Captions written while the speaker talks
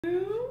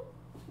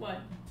What?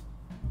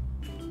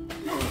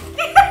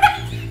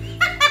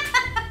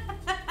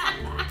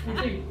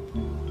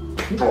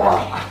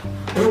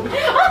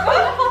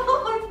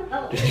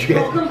 Did you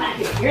get... Come back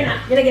here. You're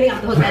not getting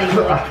off the hook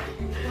anymore.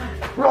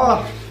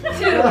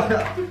 Two.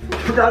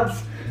 That's...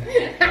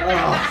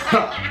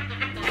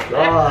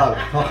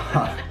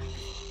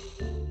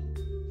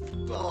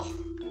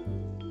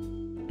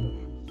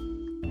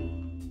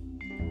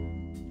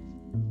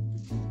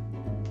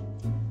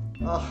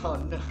 Oh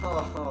no.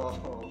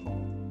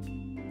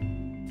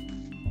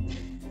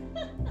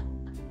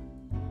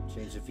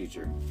 Change the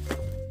future.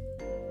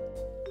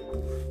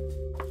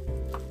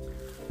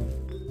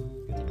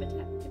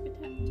 Tip-a-tap,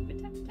 tip-a-tap,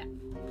 tip-a-tap, tap.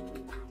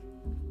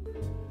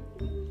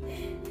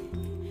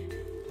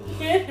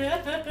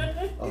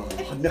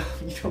 Oh no,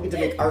 you don't get to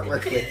make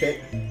artwork with it.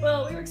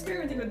 Well, we were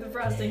experimenting with the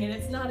frosting and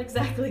it's not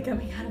exactly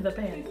coming out of the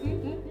pan.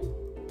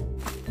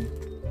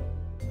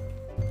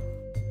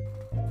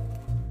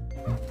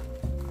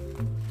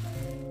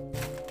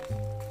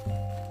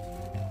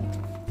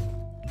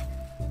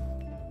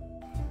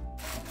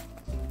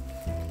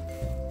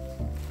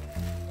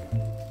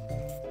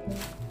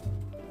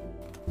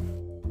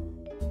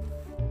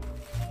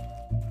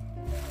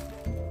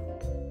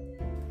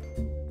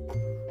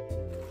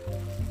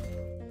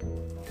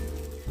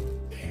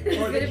 It's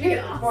gonna be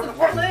awesome.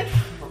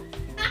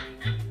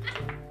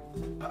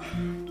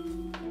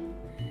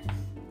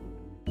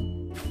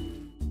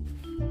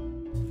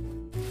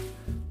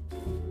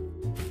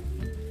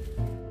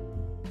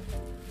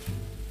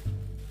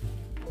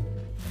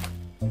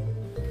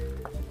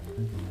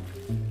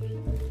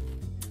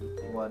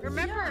 What?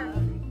 Remember,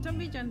 don't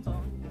be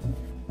gentle.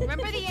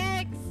 Remember the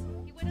eggs.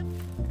 You would have.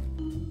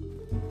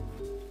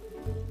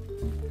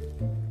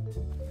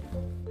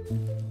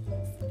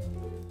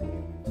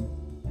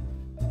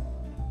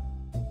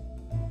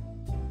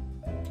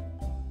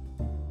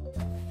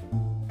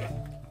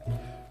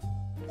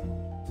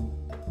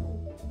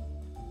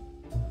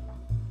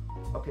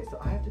 Okay, so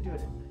I have to do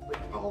it.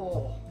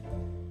 Oh.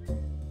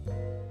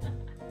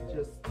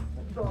 Just.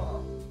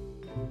 Oh.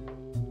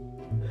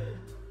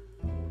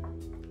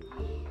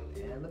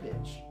 And the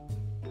bitch.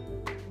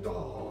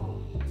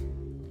 Oh.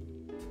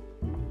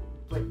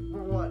 Wait,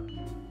 what?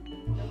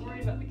 Don't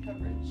worry about the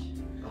coverage.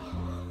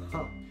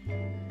 Oh.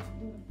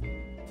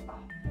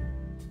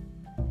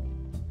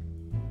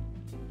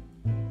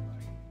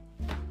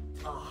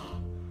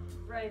 Oh.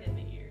 Right in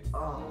the ears.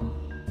 Oh.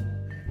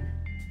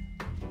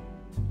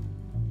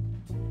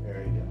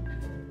 There you go.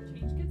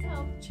 Change gets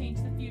help, change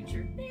the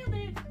future. Nailed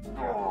it!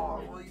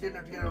 Oh, well, you didn't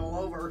have to get it all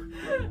over.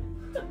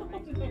 No.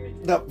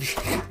 No.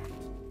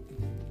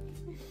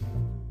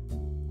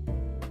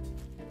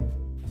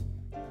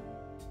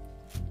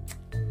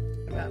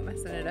 About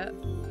messing it up.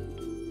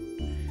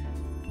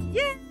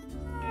 Yay!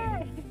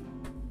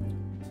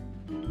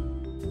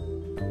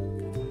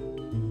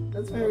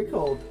 That's very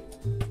cold.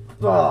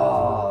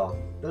 Oh,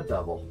 the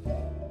double.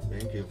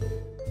 Thank you.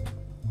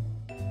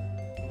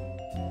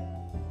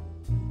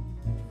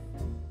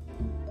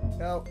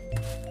 Go.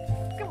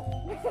 Go.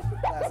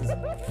 Glasses.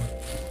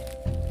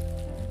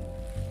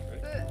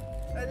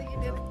 I think you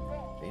did it.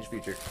 Change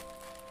future.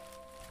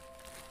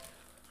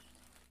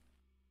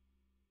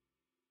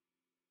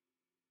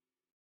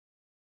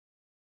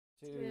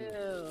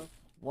 Two,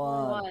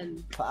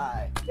 one.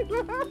 Pie.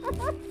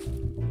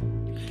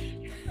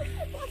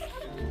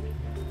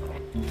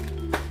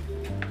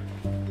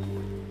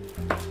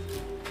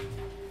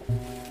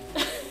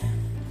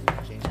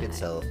 Change good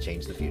self,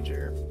 change the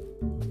future.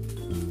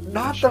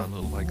 Not the.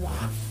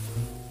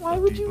 Why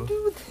would you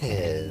do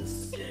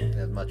this?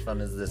 As much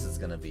fun as this is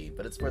gonna be,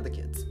 but it's for the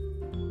kids.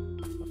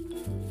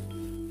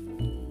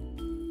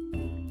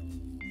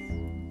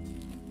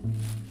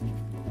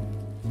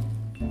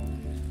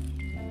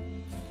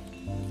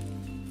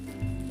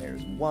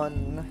 There's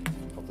one.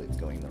 Hopefully it's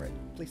going in the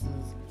right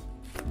places.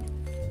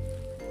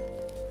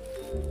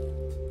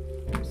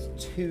 There's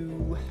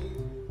two.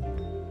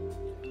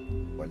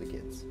 For the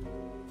kids.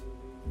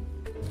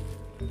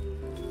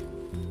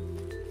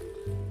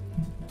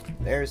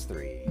 There's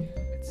three.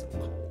 It's so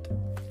cold.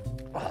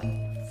 Oh,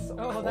 it's so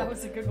cold. That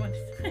was a good one.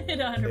 It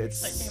 100%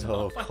 It's came so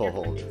off on your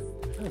cold.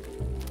 face.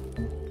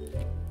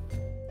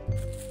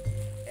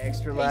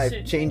 Extra They life.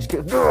 should- Change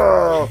the.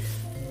 Oh!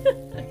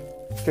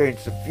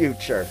 Change the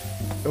future.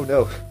 Oh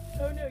no.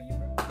 Oh no, you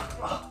broke.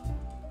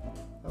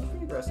 That was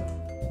pretty aggressive.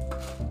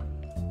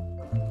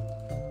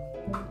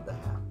 The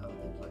hat. Oh,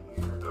 thank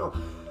you.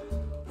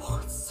 Oh,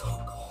 it's so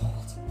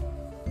cold.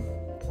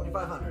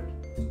 2,500.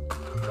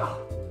 Oh.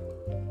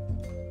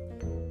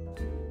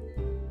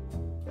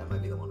 That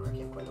might be the one where I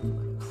can't quite open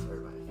my nose. Or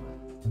my.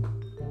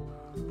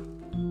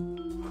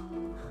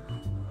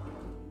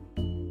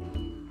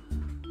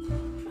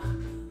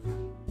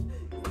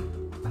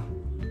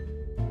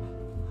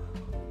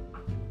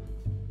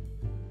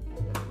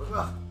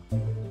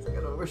 It's like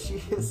I don't know where she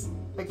is.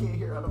 I can't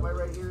hear out of my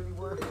right ear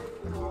anymore.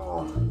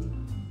 Oh.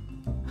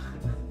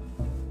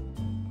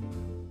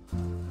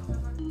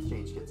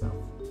 Change gets out.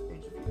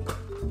 Change the future.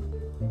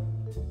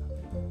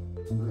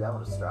 Ooh, that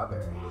one is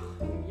strawberry.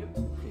 Yep.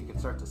 You can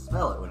start to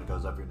smell it when it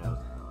goes up your nose.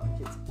 Oh,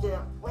 kids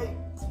can't wait.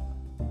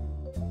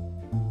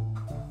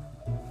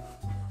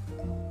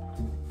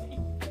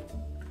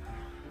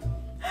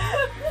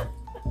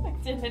 I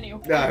did anyway.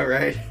 All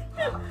right.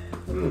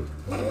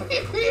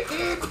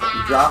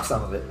 Drop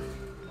some of it.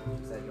 You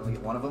said you only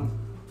get one of them?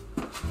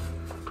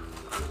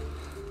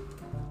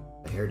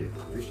 The hairdo.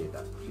 Appreciate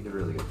that. She did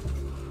really good.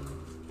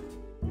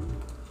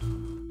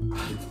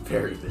 It's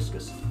very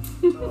viscous.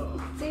 Save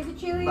the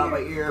cheerleader. Not my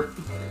ear.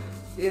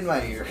 In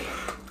my ear.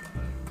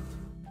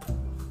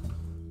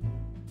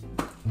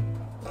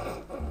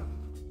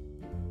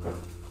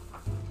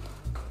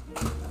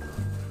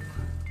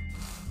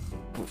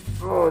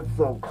 Oh, it's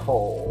so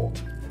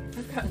cold.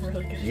 I've gotten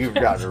really good at You've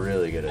that. gotten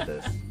really good at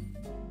this.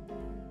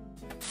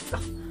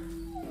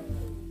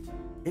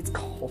 It's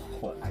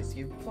cold. Ice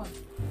cube? 1,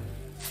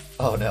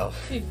 Oh no.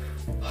 2,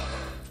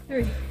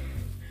 3,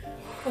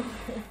 4,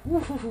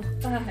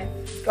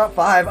 5, Got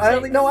 5. I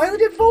only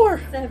did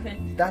 4.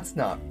 7, That's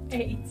not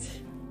 8,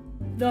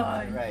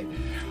 9. right.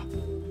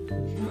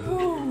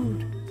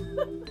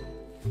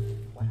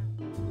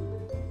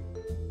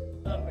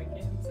 Oh, I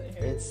can't say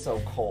here. It's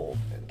so cold.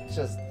 It's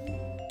just.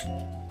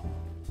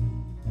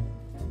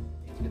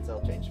 You can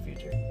tell change the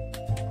future.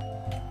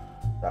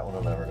 That one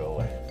will never go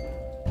away.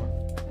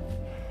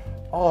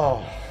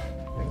 Oh,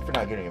 thanks for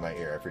not getting in my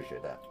ear. I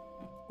appreciate that.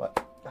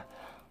 What?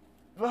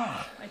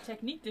 My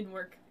technique didn't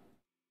work.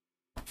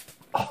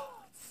 Oh,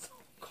 it's so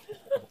cold.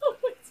 Oh,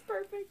 it's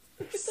perfect.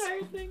 The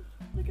entire thing.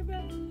 Look at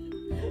that.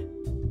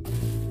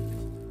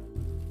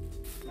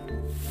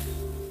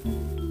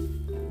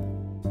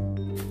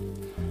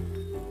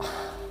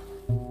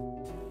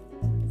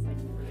 It's like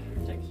really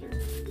good texture.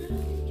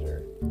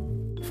 Sure.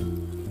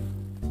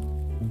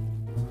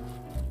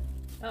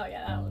 Oh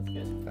yeah, that was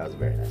good. That was a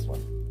very nice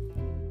one.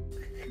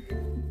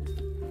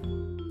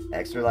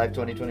 Extra Life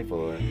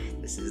 2024.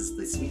 This is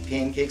the Sweet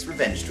Pancakes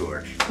Revenge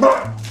Tour.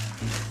 I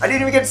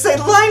didn't even get to say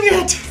the line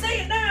yet!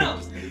 Say it now!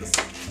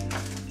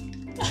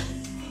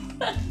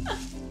 I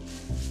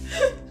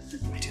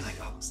do like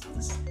almost all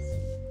this.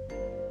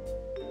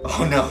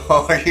 Oh no,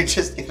 are you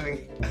just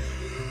giving...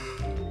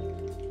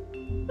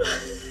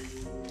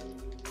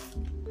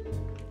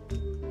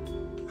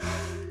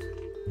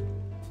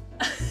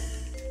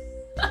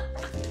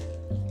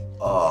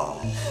 Oh.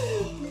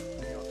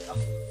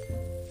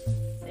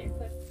 Say your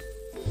clip.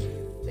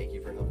 Thank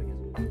you for helping us.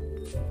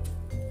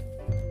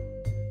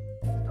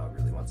 The dog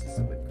really wants to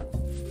sit with me.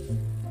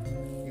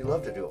 You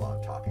love to do a lot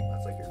of talking.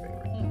 That's like your favorite.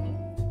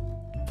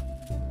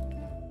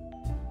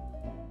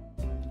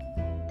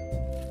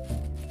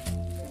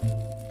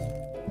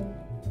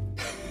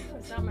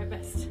 It's not my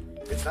best.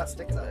 It's not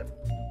stick time.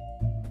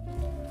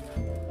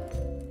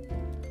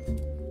 A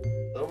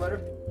little better?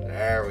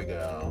 There we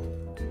go.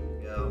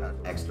 Go.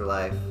 Extra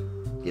Life,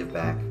 give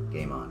back,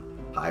 game on.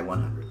 High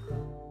 100.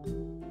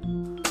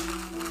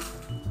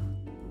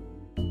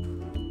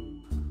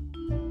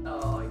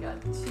 Oh, I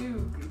got 2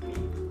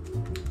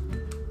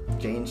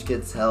 goopy. Change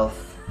kids'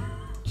 health,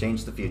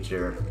 change the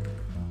future.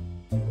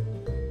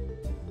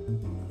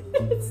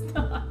 It's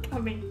not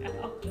coming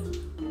out.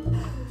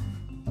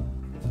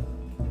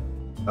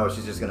 Oh,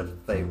 she's just gonna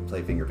play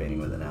finger painting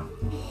with it now.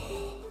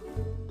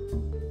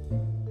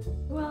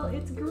 Well,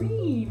 it's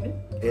green.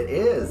 It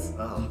is.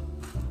 Oh.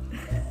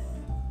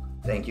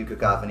 Thank you,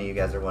 Cacophony. You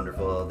guys are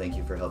wonderful. Thank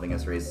you for helping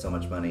us raise so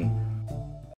much money.